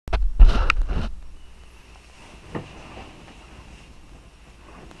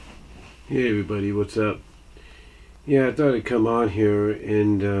Hey everybody, what's up? Yeah, I thought I'd come on here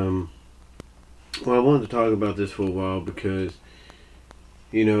and, I wanted to talk about this for a while because,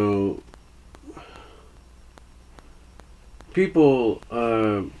 you know, people,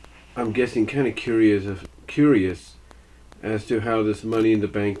 I'm guessing, kind of curious as to how this Money in the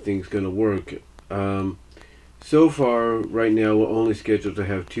Bank thing's going to work. So far, right now, we're only scheduled to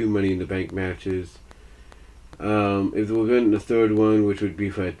have two Money in the Bank matches. If we're getting the third one, which would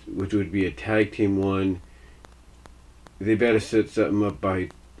be a tag team one, they better set something up by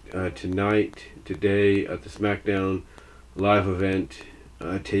today at the SmackDown live event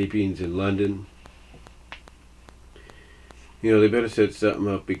tapings in London. They better set something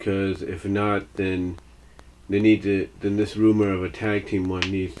up because if not, then then this rumor of a tag team one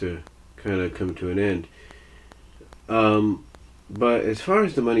needs to kind of come to an end. But as far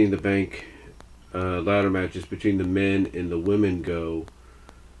as the Money in the Bank ladder matches between the men and the women go,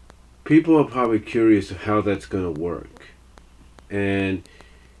 people are probably curious of how that's going to work. And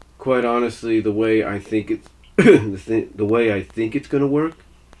quite honestly, the way I think it's the way I think it's going to work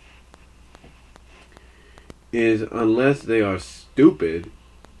is, unless they are stupid,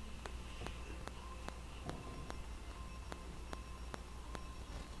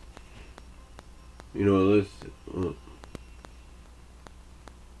 let's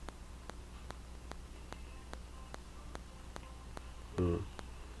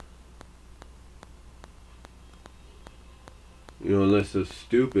unless they're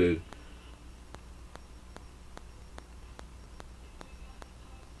stupid.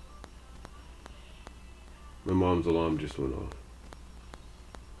 My mom's alarm just went off.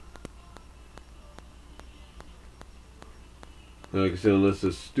 Like I said, unless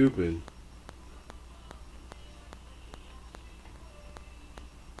they're stupid.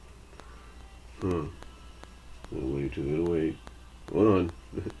 Wait. Hold on.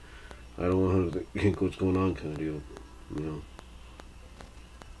 I don't want her to think what's going on, kind of deal. You know.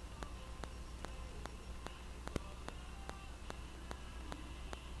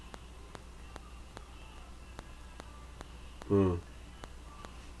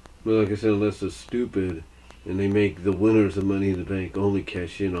 But like I said, unless they're stupid and they make the winners of Money in the Bank only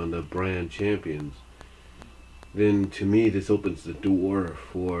cash in on the brand champions, then to me this opens the door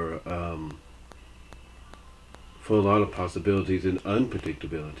for a lot of possibilities and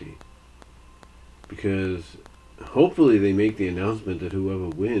unpredictability. Because hopefully they make the announcement that whoever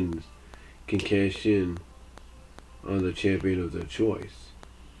wins can cash in on the champion of their choice.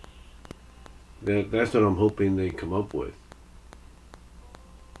 That's what I'm hoping they come up with.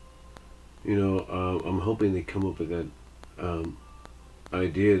 I'm hoping they come up with that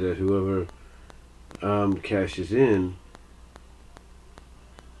idea that whoever cashes in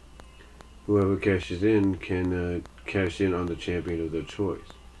can cash in on the champion of their choice.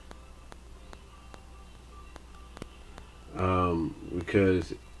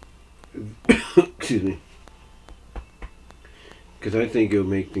 Because excuse me. Because I think it'll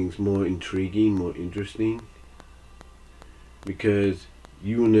make things more intriguing, more interesting. Because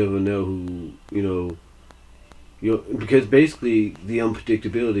you never know who, because basically the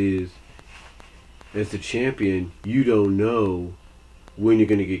unpredictability is, as the champion, you don't know when you're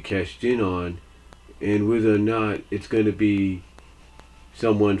going to get cashed in on and whether or not it's going to be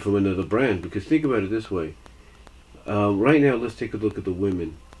someone from another brand. Because think about it this way. Right now, let's take a look at the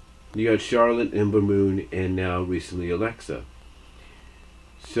women. You got Charlotte, Ember Moon, and now recently Alexa.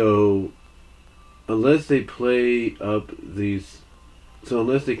 So unless they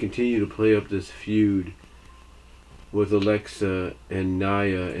continue to play up this feud with Alexa and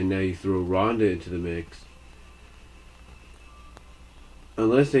Nia, and now you throw Ronda into the mix,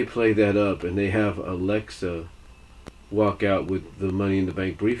 unless they play that up and they have Alexa walk out with the Money in the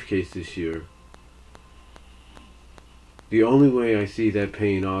Bank briefcase this year, the only way I see that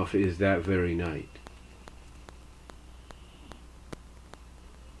paying off is that very night.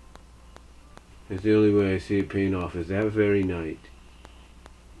 It's the only way I see it paying off is that very night.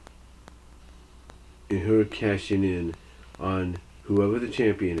 And her cashing in on whoever the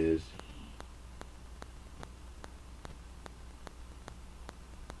champion is.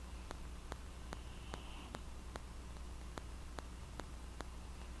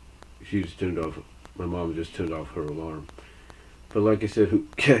 My mom just turned off her alarm. But like I said,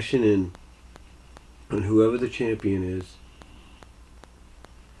 cashing in on whoever the champion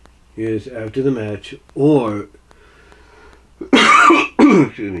is after the match, or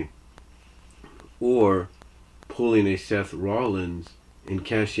excuse me, or pulling a Seth Rollins and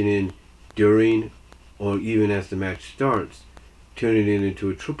cashing in during or even as the match starts, turning it into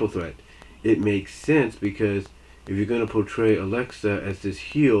a triple threat. It makes sense because if you're going to portray Alexa as this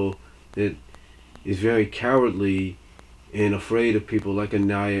heel, that is very cowardly and afraid of people like a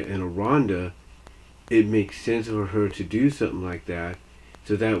Nia and a Ronda, it makes sense for her to do something like that.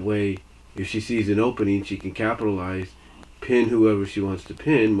 So that way, if she sees an opening, she can capitalize, pin whoever she wants to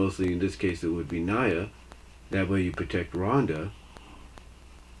pin. Mostly in this case, it would be Nia. That way, you protect Ronda.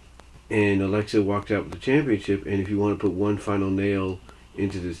 And Alexa walked out with the championship. And if you want to put one final nail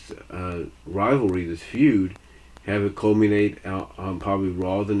into this rivalry, this feud, have it culminate out on probably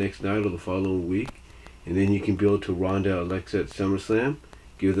Raw the next night or the following week, and then you can build to Ronda Alexa at SummerSlam.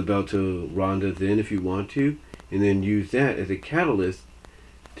 Give the belt to Ronda then if you want to, and then use that as a catalyst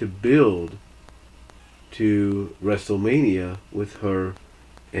to build to WrestleMania with her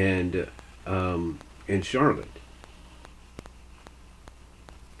and Charlotte.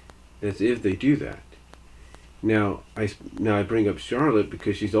 That's if they do that. Now I bring up Charlotte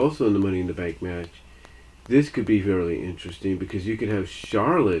because she's also in the Money in the Bank match. This could be very interesting because you could have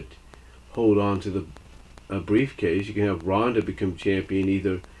Charlotte hold on to the briefcase. You can have Ronda become champion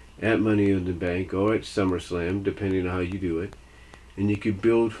either at Money in the Bank or at SummerSlam, depending on how you do it. And you could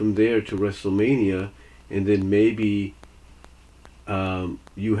build from there to WrestleMania, and then maybe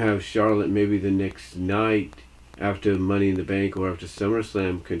you have Charlotte maybe the next night after Money in the Bank or after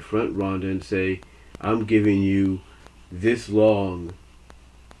SummerSlam confront Ronda and say, I'm giving you this long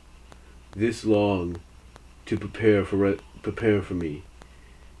to prepare for me.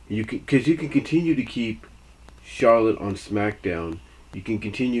 Because you can continue to keep Charlotte on SmackDown. You can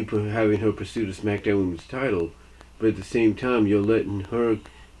continue having her pursue the SmackDown Women's title, but at the same time, you're letting her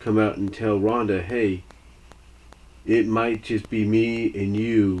come out and tell Ronda, hey, it might just be me and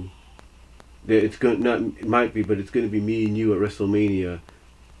you. That it's going it might be, but it's going to be me and you at WrestleMania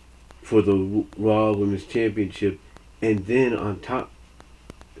for the Raw Women's Championship, and then on top,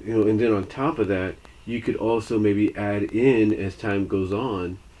 of that, you could also maybe add in as time goes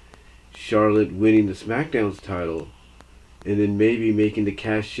on, Charlotte winning the SmackDown's title, and then maybe making the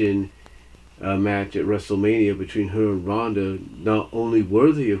cash-in match at WrestleMania between her and Ronda not only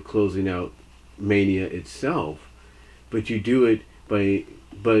worthy of closing out Mania itself, but you do it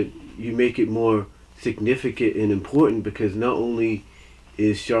but you make it more significant and important because not only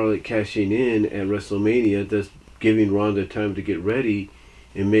is Charlotte cashing in at WrestleMania, thus giving Ronda time to get ready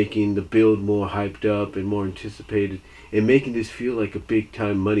and making the build more hyped up and more anticipated and making this feel like a big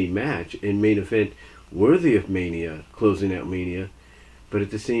time money match and main event worthy of Mania, closing out Mania. But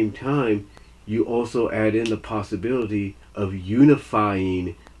at the same time, you also add in the possibility of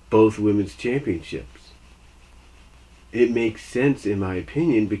unifying both women's championships. It makes sense in my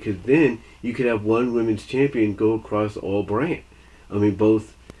opinion because then you could have one women's champion go across all brands.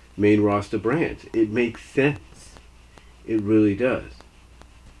 Both main roster brands. It makes sense. It really does.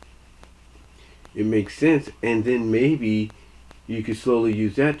 It makes sense, and then maybe you could slowly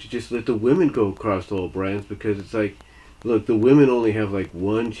use that to just let the women go across all brands because it's like, look, the women only have like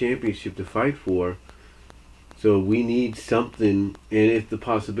one championship to fight for, so we need something, and if the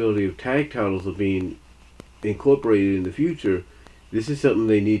possibility of tag titles are being incorporated in the future, this is something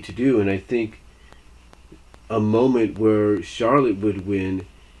they need to do, and I think a moment where Charlotte would win,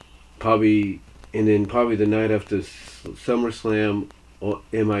 probably the night after SummerSlam or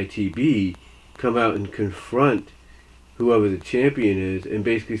MITB, come out and confront whoever the champion is and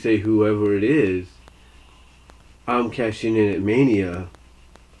basically say, whoever it is, I'm cashing in at Mania.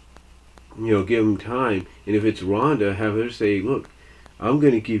 Give them time. And if it's Ronda, have her say, look, I'm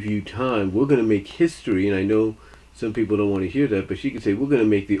going to give you time. We're going to make history. And I know some people don't want to hear that, but she could say, we're going to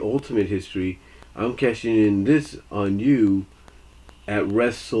make the ultimate history. I'm cashing in this on you at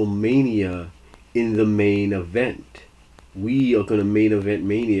WrestleMania in the main event. We are going to main event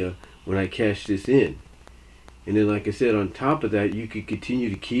Mania when I cash this in. And then, like I said, on top of that, you could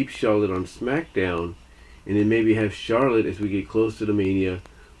continue to keep Charlotte on SmackDown, and then maybe have Charlotte, as we get close to the Mania,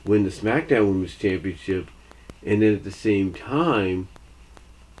 win the SmackDown Women's Championship, and then at the same time,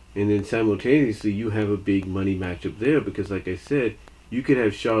 and then simultaneously, you have a big money matchup there, because like I said, you could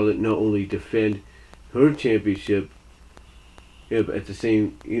have Charlotte not only defend her championship, at the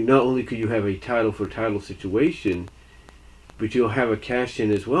same, not only could you have a title for title situation, but you'll have a cash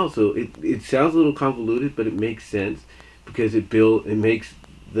in as well. So it sounds a little convoluted, but it makes sense because it makes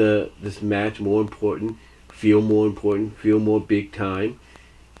this match more important, feel more big time,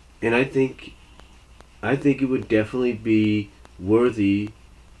 and I think it would definitely be worthy,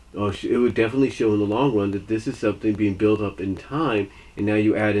 or it would definitely show in the long run that this is something being built up in time, and now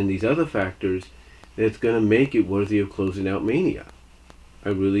you add in these other factors that's going to make it worthy of closing out Mania. I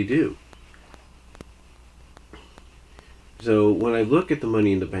really do. So when I look at the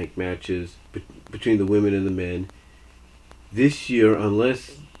Money in the Bank matches between the women and the men, this year,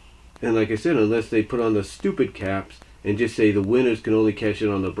 unless And like I said, unless they put on the stupid caps and just say the winners can only cash in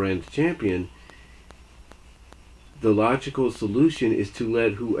on the brand's champion, the logical solution is to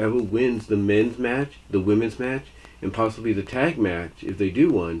let whoever wins the men's match, the women's match, and possibly the tag match, if they do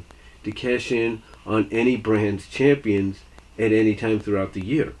one, to cash in on any brand's champions at any time throughout the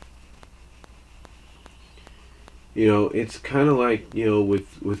year. You know, it's kind of like, you know,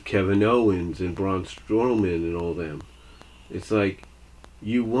 with Kevin Owens and Braun Strowman and all them. It's like,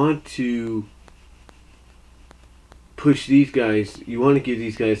 you want to push these guys, you want to give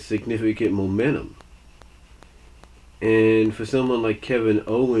these guys significant momentum. And for someone like Kevin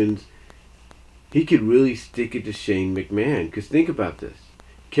Owens, he could really stick it to Shane McMahon. Because think about this.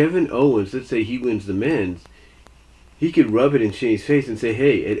 Kevin Owens, let's say he wins the men's, he could rub it in Shane's face and say,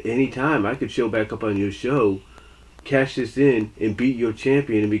 hey, at any time I could show back up on your show, cash this in, and beat your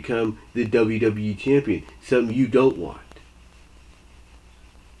champion and become the WWE champion. Something you don't want.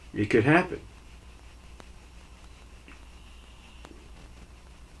 It could happen.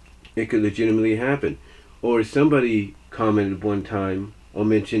 It could legitimately happen. Or somebody commented one time, or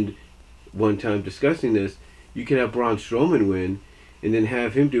mentioned one time discussing this, you could have Braun Strowman win, and then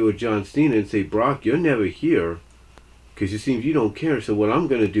have him do a John Cena and say, Brock, you're never here, because it seems you don't care. So what I'm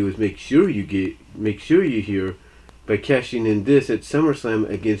going to do is make sure you're here by cashing in this at SummerSlam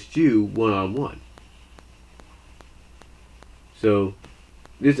against you one-on-one. So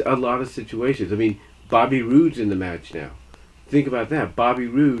there's a lot of situations. I mean, Bobby Roode's in the match now. Think about that. Bobby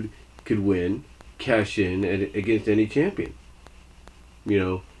Roode could win, cash in against any champion. You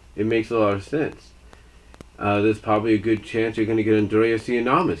know, it makes a lot of sense. There's probably a good chance you're going to get Andreas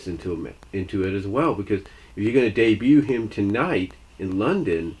Giannamis into it as well, because if you're going to debut him tonight in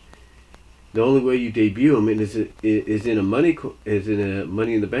London, the only way you debut him is in a Money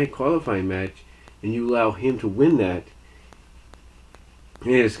in the Bank qualifying match, and you allow him to win that.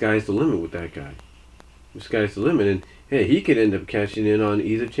 Yeah, the sky's the limit with that guy. The sky's the limit, and hey, he could end up cashing in on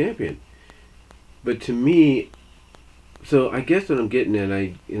either champion. But to me, so I guess what I'm getting at,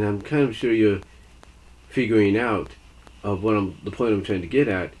 and I'm kind of sure you're figuring out of the point I'm trying to get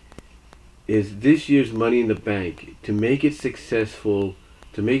at, is this year's Money in the Bank, to make it a successful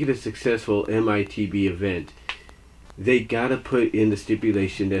MITB event, they gotta put in the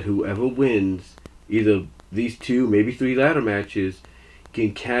stipulation that whoever wins either these 2, maybe 3 ladder matches,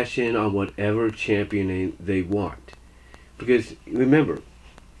 can cash in on whatever champion they want. Because remember,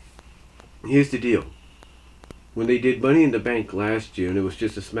 here's the deal. When they did Money in the Bank last year and it was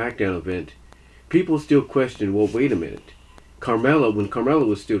just a SmackDown event, people still questioned, well, wait a minute. Carmella, when Carmella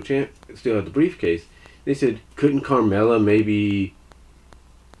was still had the briefcase, they said, couldn't Carmella maybe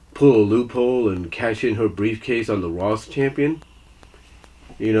pull a loophole and cash in her briefcase on the Raw's champion?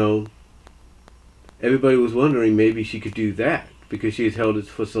 You know, everybody was wondering maybe she could do that because she has held it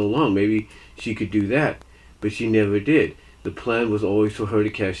for so long. Maybe she could do that, but she never did. The plan was always for her to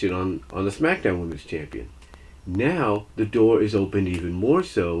cash in on the SmackDown Women's Champion. Now the door is opened even more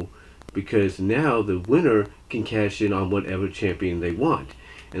so, because now the winner can cash in on whatever champion they want.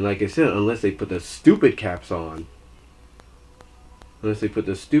 And like I said, unless they put the stupid caps on, and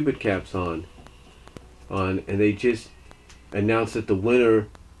they just announce that the winner,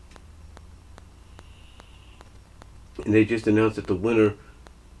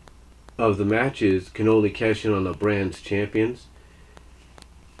 of the matches can only cash in on the brand's champions,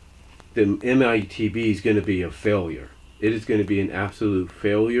 the MITB is going to be a failure. It is going to be an absolute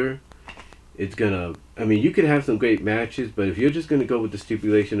failure. It's going to, I mean, you could have some great matches, but if you're just going to go with the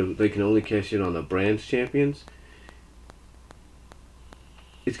stipulation of they can only cash in on the brand's champions,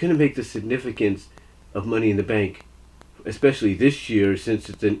 it's going to make the significance of Money in the Bank, especially this year, since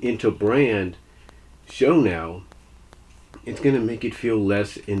it's an inter-brand show now, it's going to make it feel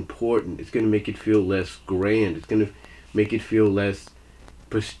less important. It's going to make it feel less grand. It's going to make it feel less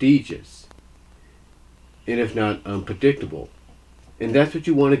prestigious, and if not unpredictable. And that's what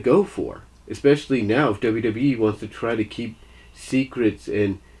you want to go for, especially now if WWE wants to try to keep secrets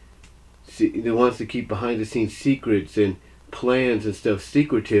and it wants to keep behind the scenes secrets and plans and stuff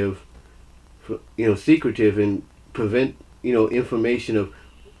secretive, and prevent, information of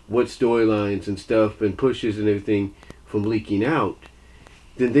what storylines and stuff and pushes and everything from leaking out.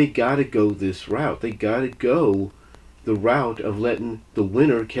 Then they gotta go this route. They gotta go the route of letting the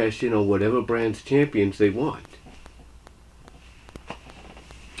winner cash in on whatever brand's champions they want.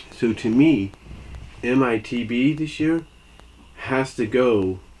 So to me, MITB this year has to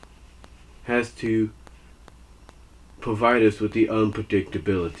provide us with the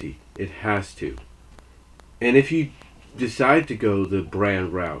unpredictability. It has to. And if you decide to go the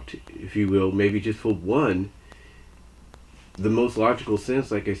brand route, if you will, maybe just for one, the most logical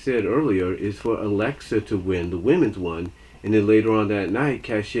sense, like I said earlier, is for Alexa to win the women's one, and then later on that night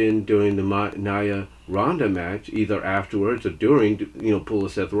cash in during the Nia Ronda match, either afterwards or during, pull a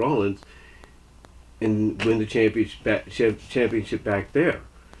Seth Rollins, and win the championship back there.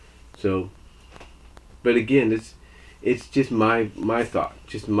 So, but again, it's just my thought,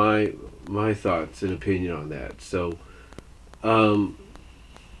 just my thoughts and opinion on that. So, so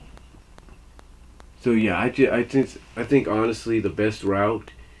yeah, I think honestly the best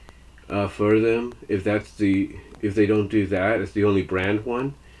route for them, if they don't do that, it's the only brand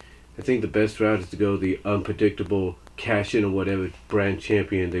one. I think the best route is to go the unpredictable cash in on whatever brand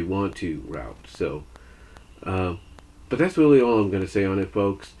champion they want to route. So, but that's really all I'm gonna say on it,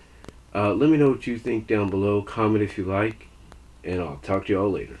 folks. Let me know what you think down below. Comment if you like, and I'll talk to you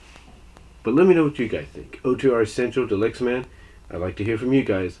all later. But let me know what you guys think. O2R Central Deluxe Man, I'd like to hear from you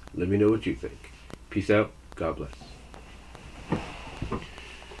guys. Let me know what you think. Peace out. God bless.